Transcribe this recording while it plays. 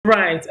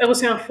Right. I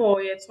was here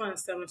for year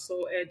 27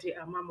 so Eddie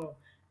Amamo.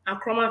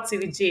 Acroma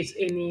TV Jade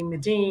any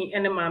Medin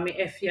and the mammy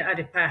Efia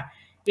Adepa.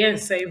 Yen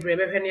say brave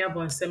any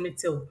abon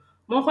semitil.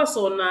 Monko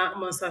so na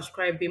mon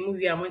subscribe be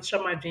movie a mon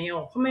chama dwen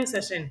or comment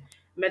section.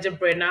 Major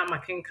Brenna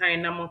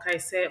Makinkai na monkai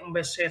say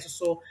mbeshare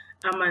so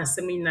aman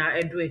semina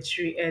edu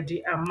etri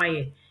Eddie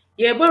Amaye.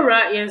 Ye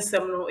bora yen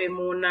semno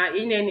emu na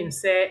inem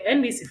say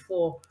NDC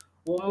for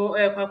womo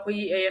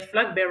kwakoyi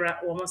flag bearer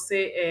womo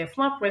say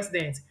former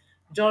president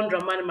John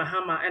Dramani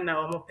Mahama and na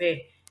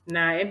omope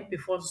na MP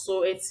for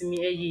so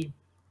etimi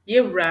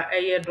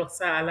yewra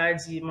Dr.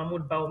 Alhaji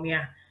Mahmood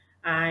Bawumia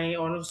I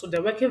also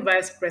the working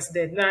vice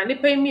president na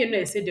nipa mi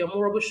no say the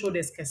honorable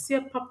shoulders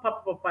kese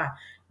papa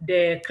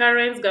the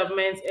current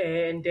government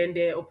and then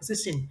the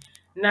opposition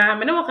na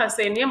me no ka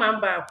say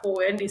niam ba ko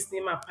NDC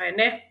ni mapa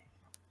ne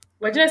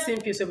wagye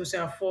simpi so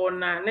busuafo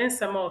na ne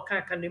nsɛm a ɔka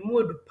aka ne mu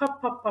odu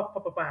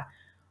papapapapa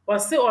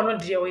ɔse ɔno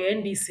deɛ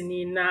ɔyɛ NDC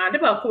ni na ade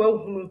baako a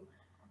wahunu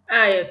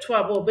a yɛto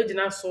aba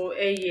obegyina so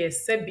ɛyɛ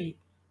sɛbi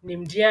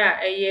nimdeɛ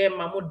a ɛyɛ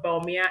Mahmood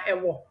Bawumia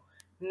ɛwɔ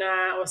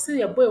na ɔse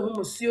yɛbɔ ehu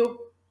musuo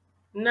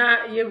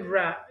na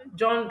yɛwura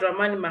John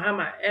Dramani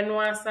Mahama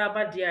ɛno asa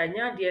aba deɛ a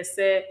nyɛ adeɛ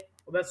sɛ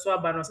ɔbɛso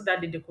aba no ɔse da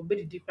dede kɔ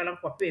bɛdidi kwana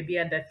nkɔpɛ ebi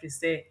ada firi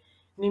sɛ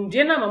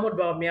nimdeɛ na Mahmood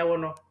Bawumia wɔ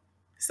no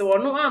sɛ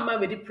wɔno ama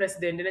bɛdi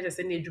president ne kyɛ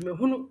sɛ ne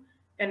adwumahunu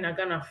ɛna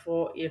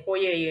Ghanafoɔ yɛkɔ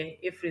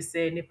yɛyɛ ɛfiri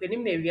sɛ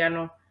nipanim na awia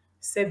no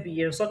sɛbi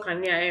yɛn nso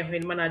kanea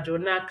ɛhwɛ no manager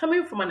na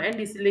coming from an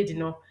NDC lady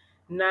no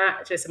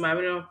na kyerɛ sɛ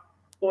maame no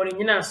wɔn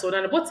nyinaa so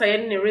na ne botaeɛ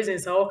ne ne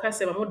reasons a wɔka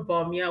sɛ Mahmood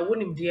Bawumia a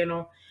wɔnim deɛ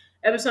no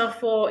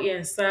ɛbɛsanfoɔ yɛn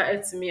nsa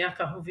atumi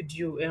aka ho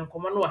video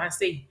nkɔmmɔ no wɔ ha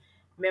sei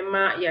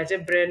mɛma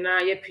yɛagye berɛ na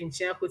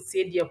yɛpinkyɛn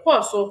akɔtie deɛ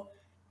kɔɔ so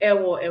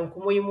ɛwɔ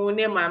nkɔmmɔ yi mu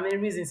ne maame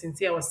reasons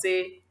nti a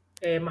wɔse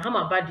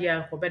Mahama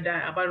Badia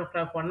nkɔbɛda aba no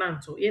kora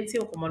nkɔnanto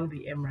yɛntie nkɔmmɔ no bi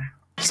mmra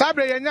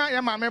Sabre yenya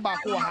ya mame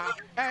baako ha.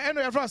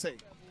 Eno ye France.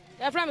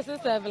 Your friend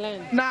Sister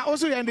Evelyn. Na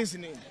oso ye ndisi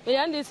ni. Ye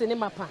ndisi ni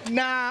mapa.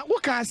 Na wo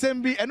ka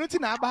asem bi eno ti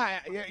na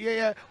aba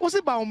ye wo se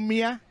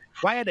Bawumia.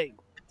 Why are they?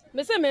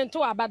 Me say me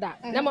nto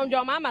abada. Na mo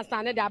dwo ma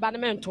stand de abada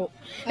me nto.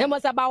 Na mo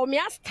say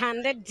Bawumia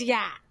stand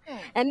dia.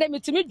 And then me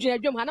timi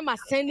dwena dwom ha na ma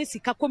send ni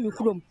sika kɔ me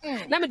kurom.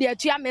 Na me de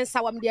atua me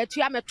nsa wa me de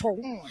atua me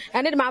to.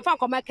 And then ma fa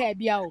nkɔma ka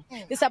bia o.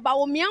 Me say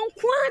Bawumia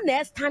nko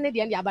na stand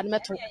de ne abada me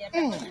to.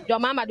 Dwo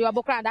ma de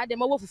obokra da de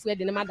ma wo fufu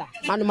de ne mada.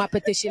 Ma no ma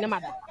petition ne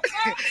mada.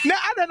 Na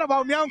ada na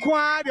Bawumia nko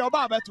a de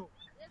oba abeto.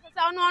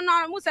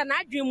 No, Musa na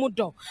dream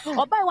mudo.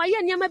 Oba wa ye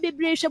nyama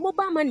bebre hwe mo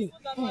ba mani.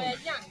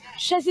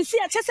 Hwe sisi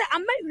a chese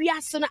ama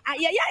wiase no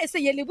ya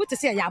ese ye lebu te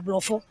se ya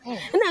abrofo.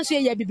 Na nso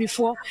ye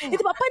bibifo. Nti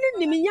papa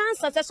ni nim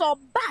nyansa se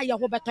oba ye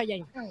ho beto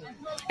yen.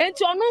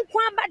 Enti ono nko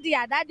aba de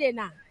adade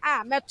na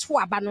meto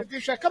aba no.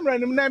 Hwe camera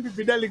nim na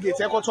bibi delegate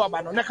e ko to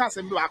aba no. Ne ka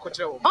asem bi wa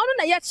akɔkyerɛ wo. Ono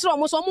na ye kyerɛ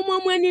mo so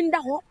mo ani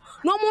nda ho.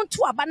 No mo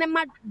to aba ne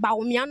ma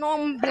Bawumia no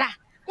mbra.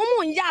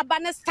 Ya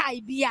bana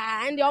style bia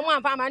and the omo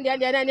fama and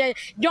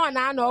John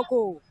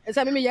anoko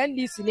esa me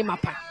NDC ni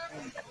mapa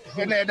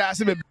na da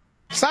se be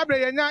Sabre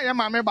yenya ya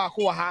mame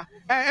baako ha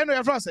eno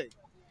ye France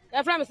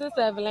your friend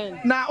Sister Evelyn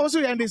na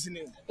oso ye ndisi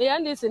ni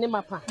NDC ni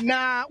mapa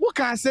na wo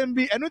ka asem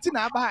bi eno ti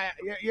na aba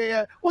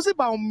ye wo se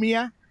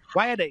Bawumia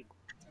why are they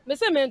me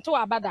say me nto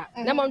abada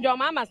na mo dwo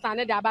ma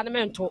stand de abada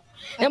me nto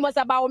na mo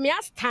say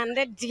Bawumia stand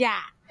dia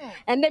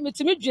and then me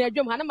timi dwena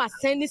dwom ha na ma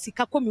send ni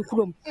sika kɔ me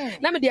kurom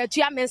na me de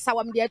atua me nsa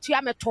wa me de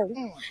atua me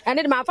to and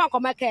then ma fa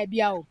nkɔma ka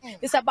bia o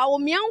is about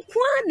Bawumia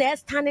nko na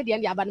stand de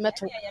ne aba me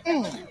to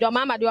do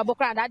mama de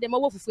obokra da de ma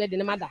wo fufu de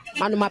ne mada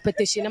ma no ma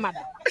petition ne mada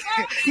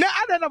na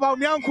ada na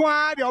Bawumia nko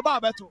a de oba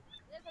abeto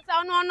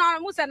no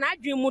Musa na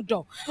adwen mu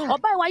do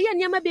oba wa ye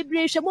nyama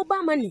bebre hwe mo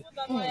ba mani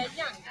hwe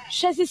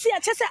sisi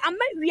a chese ama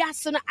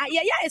wiase no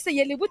ya ese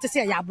ye lebu te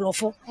se ya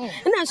abrofo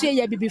na nso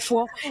ye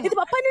bibifo nti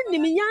papa ni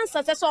nim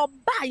nyansa se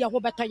oba ye ho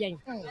beto yen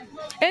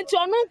enti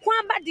ono nko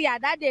aba de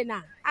adade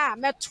na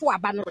meto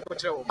aba no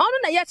ono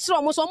na ye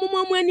kyerɛ mo so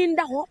mo ani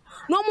nda ho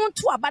na mo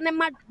to aba ne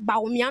ma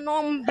Bawumia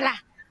no mbra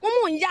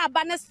mo ya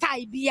aba ne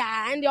style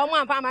bia and the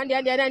omo amfa ma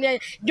de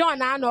John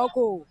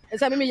anoko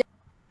esa me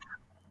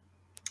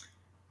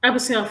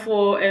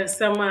abusuafo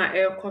nsɛm a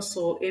ɛrekɔ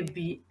so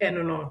ebi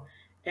ɛno no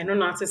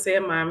ate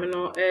sɛ maame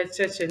no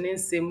ɛkyerɛkyerɛ ne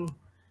nsɛm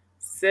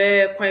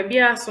sɛ kwan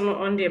biara so no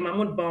ɔno deɛ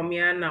Mahmood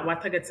Bawumia na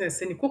watarget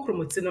sɛ ne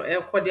kokromoti no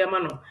ɛrekɔ de ama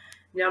no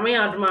nyame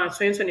yɛ adom a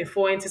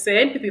 2024 nti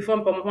sɛ NPP fo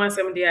mpam ho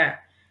asɛm deɛ a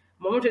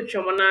mɔmo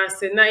twetwe mo na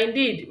ase na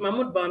indeed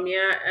Mahmood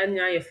Bawumia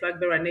anya yɛ flag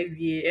bearer na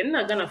wie ɛno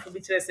na Ghanafo bi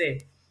kyerɛ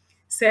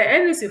sɛ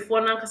NDC fo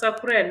nankasa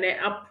koraa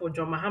ɛnɛ apo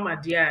John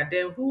Mahama deɛ a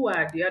then who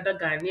are the other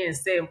Ghanaians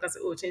sɛ mkasa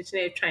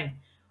kyenkyen atwan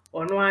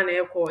ono ana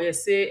ekọ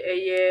yese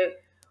eye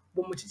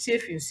bomuchichi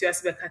efinsu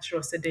ase be ka kire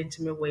ose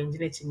dentime wo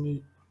engine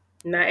chini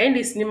na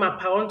NDC ni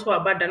mapa onto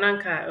abada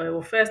nanka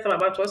o first time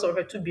about us of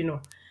to bi no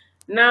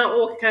na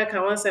o kan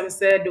wansem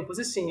say the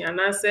opposition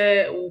and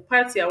say o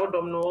party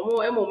awodom no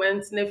mo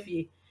moment na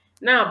fie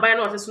na aban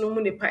na oteso no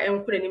mu nipa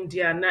enkura nim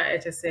dia na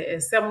etese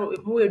ensem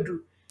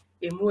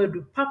emu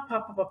edu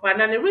papa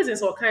na the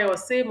reasons o kan o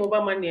say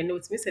mobile money na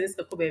otimi se ne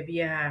sika ko ba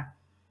bia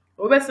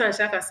Obesan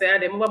Shaka say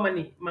the mobile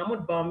money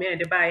Mahmood Bawumia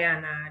de buy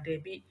na de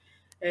bi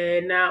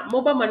Now,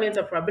 mobile money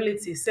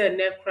interoperability said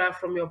craft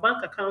from your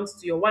bank account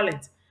to your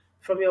wallet,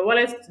 from your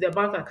wallet to the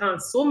bank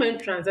account. So many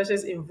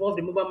transactions involved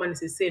in mobile money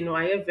say no,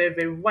 I have very,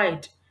 very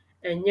wide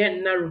and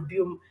yet narrow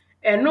biome.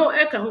 And no,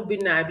 I can be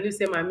now. I believe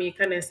say my me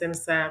can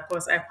sense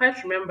because I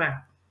quite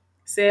remember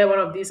say one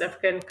of these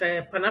African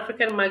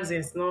Pan-African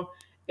magazines, no,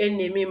 and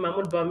name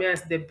Mahmoud Bawumia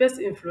as the best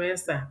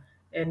influencer.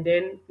 And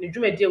then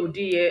Nijume deal with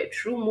the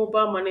true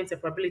mobile money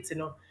interoperability,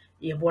 no,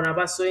 ye born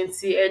about so and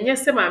see, and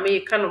yes, my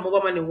me kind of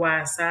mobile money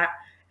was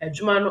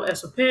adwuma no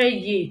ɛso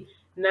pɛn yie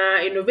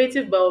na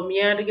innovative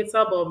Bawumia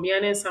digital Bawumia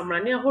ne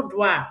nsamrane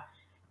ahodoɔ a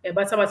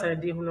ɛbatabata ne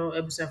de ho no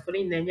abusuafo no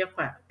nyinaa nyɛ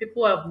kwa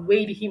people have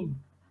weighed him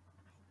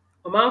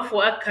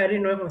ɔmanfo akari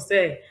no ho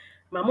sɛ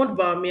Mahmoud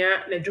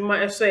Bawumia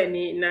n'adwuma ɛsɔ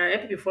ani na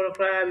MPP for no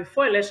koraa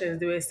before elections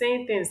they were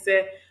saying things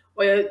say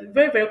ɔyɛ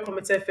very very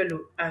committed fellow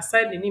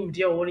aside the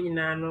nimdeɛ ɔwɔ no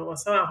nyinaa no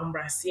ɔsan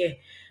ahobraseɛ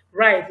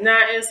right na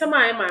nsɛm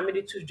a maame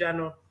de to dwa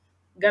no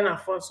Ghana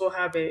for also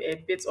have a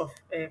bit of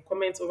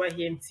comment over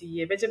here nti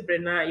yɛbɛgye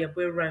berɛ na yɛbɔ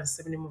awura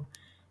nsɛm no mu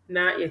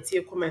na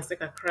yɛtie comments ne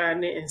kakra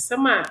ne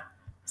nsɛm a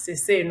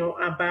sesei no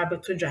aba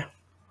abɛto dwa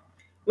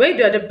where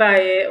the other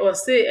buyer or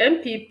say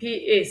MPP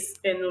is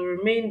and will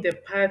remain the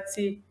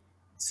party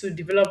to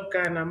develop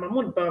Ghana.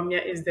 Mahmoud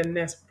Bawumia is the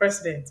next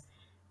president.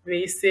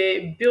 We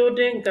say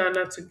building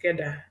Ghana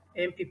together.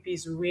 MPP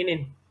is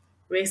winning.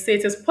 We say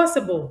it is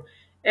possible.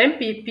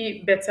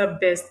 MPP better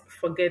best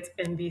forget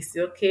NDC.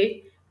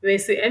 Okay. We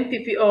say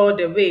NPP all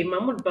the way.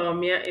 Mahmoud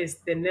Bawumia is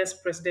the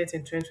next president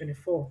in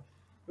 2024.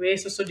 We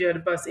so the other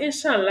bus.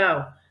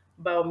 Inshallah,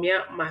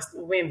 Bawumia must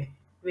win.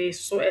 We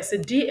so as a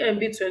DMB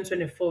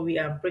 2024, we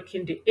are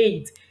breaking the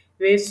 8.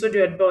 We so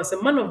the other bus.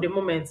 A man of the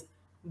moment,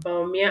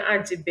 Bawumia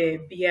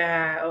Ajibe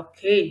Bia.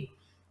 Okay.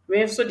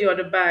 We so the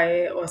other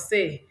by or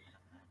say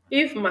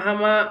if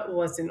Mahama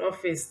was in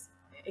office,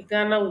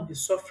 Ghana would be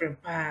suffering.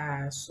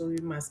 So we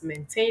must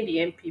maintain the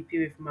MPP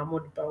with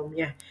Mahmoud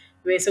Bawumia.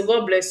 We say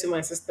God bless you,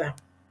 my sister.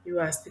 You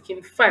are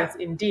speaking facts.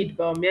 Indeed,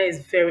 Bawumia is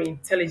very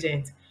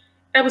intelligent.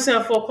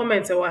 Ebusun for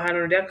comment wa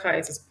hanu deka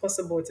it is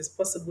possible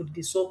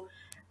di so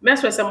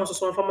mess we some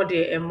so from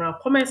the emra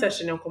comment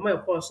section and comment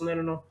e course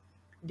no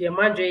the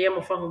madwe ye mo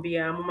fa ho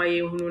bia mo ma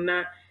ye hunu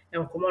na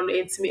enkomo no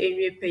entimi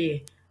ewie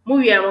peye mo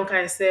wi am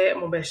kan se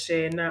mo be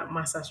share na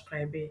ma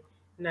subscribe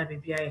na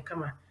bibia ye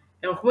kama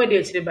enkomo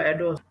de chire ba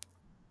edo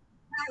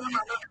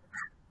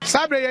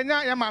Sabre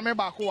yenya ya maame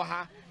ba ko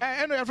ha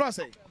eno ye fro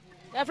say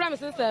Your friend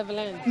Sister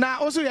Evelyn. na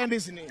oso ye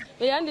NDC ni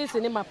The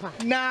NDC ni mapa.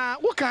 na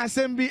wo ka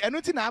asem bi eno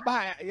ti na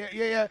aba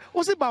ye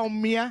wo se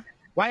Bawumia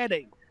why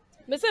dey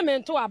Me say me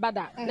nto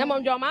abada. Na mo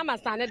ndwo ma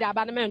stand de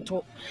abada me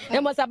nto.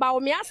 Na mo say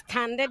Bawumia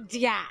stand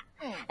dia.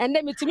 And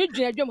then me timi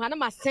dwena dwom ha na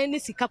ma send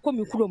sika kɔ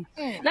me kurom.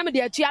 Na me de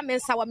atua me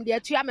nsa wa me de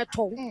atua me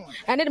to.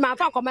 And then ma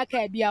fa kɔma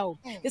ka bia o.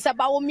 It's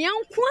about Bawumia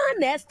nko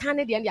na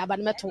stand de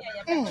abada me to.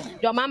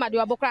 Dwo ma de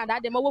obokra da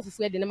de ma wo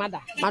fufu de ne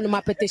mada. Ma no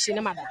ma petition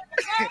ne mada.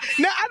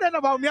 na ada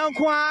na Bawumia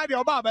nko a de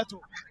oba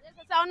abeto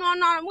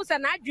no musa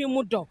na adwen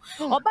mu do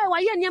oba wa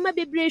ye niam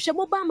bebre hwe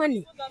mobile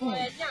money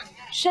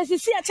hwe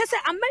sisi a chese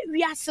ama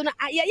wiase no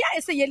ya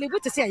ese ye lebu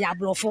te se ya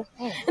abrofo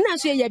na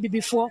so ye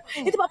bibifo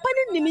enti papa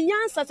ne nim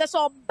nyansa se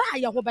so oba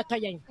ye ho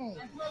beto yen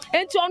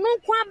enti ono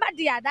nko aba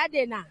de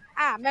adade na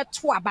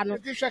meto aba no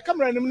hwe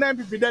camera nim na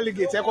MPP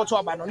delegate e ko to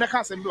aba no ne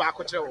ka asem bi wa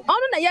ko kire wo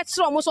ono na ye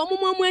kire mo so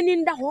mo ani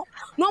nda ho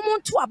no mo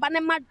to aba ne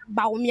ma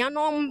Bawumia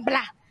no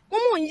mbla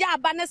ya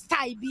bana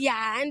style bia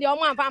and your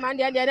man farm and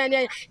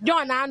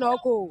John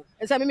Anoko.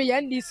 As I mean,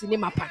 NDC ni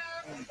mapa.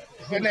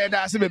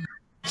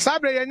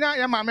 Sabre yenya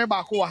ya maame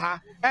ba ko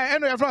ha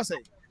eno ye fro say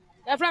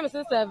Your friend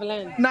Sister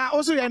Evelyn. na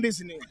oso ye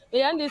NDC ni The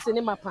NDC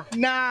ni mapa.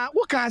 na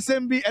wo ka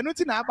asem bi eno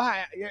ti na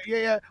aba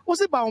ye wo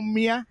se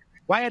Bawumia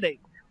why dey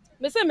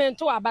Me say me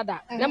nto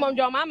abada. Na mo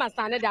ndwo ma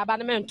stand de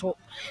abada me nto.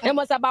 E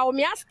mo say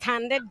Bawumia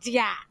stand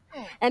dia.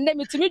 And then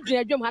me timi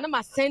dwena dwom ha na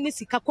ma send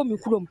sika kɔ me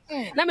kurom.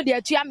 Na me de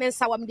atua me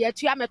nsa wa me de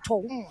atua me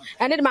to.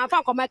 And then ma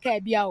fa kɔma ka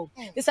bia o.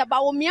 It's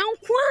about Bawumia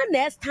nko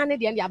na stand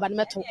de abada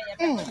me to.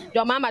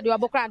 Dwo ma de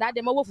obokra da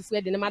de ma wo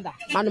fufu de ne mada.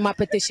 Ma no ma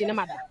petition ne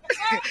mada.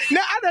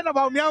 na ada na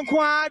Bawumia nko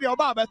a de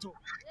oba abeto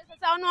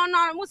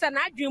no musa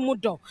na adwen mu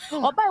do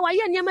oba wa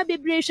ye niam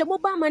bebre hwe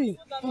mobile money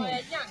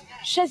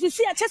hwe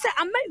sisi a chese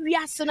ama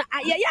wiase no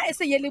ya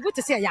ese ye lebu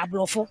te se ya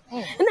abrofo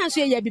na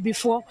so ye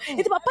bibifo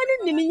enti papa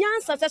ne nim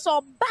nyansa se so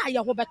oba ye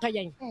ho beto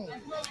yen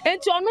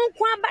enti ono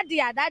nko aba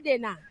de adade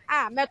na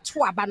meto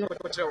aba no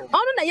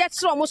ono na ye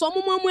kire mo so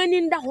mo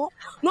ani nda ho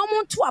no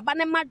mo to aba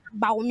ne ma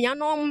Bawumia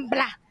no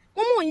mbla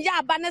ya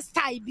aba ne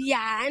style bia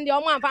and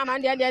your man farm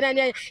and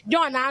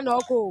John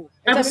Anoko.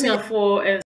 I'm for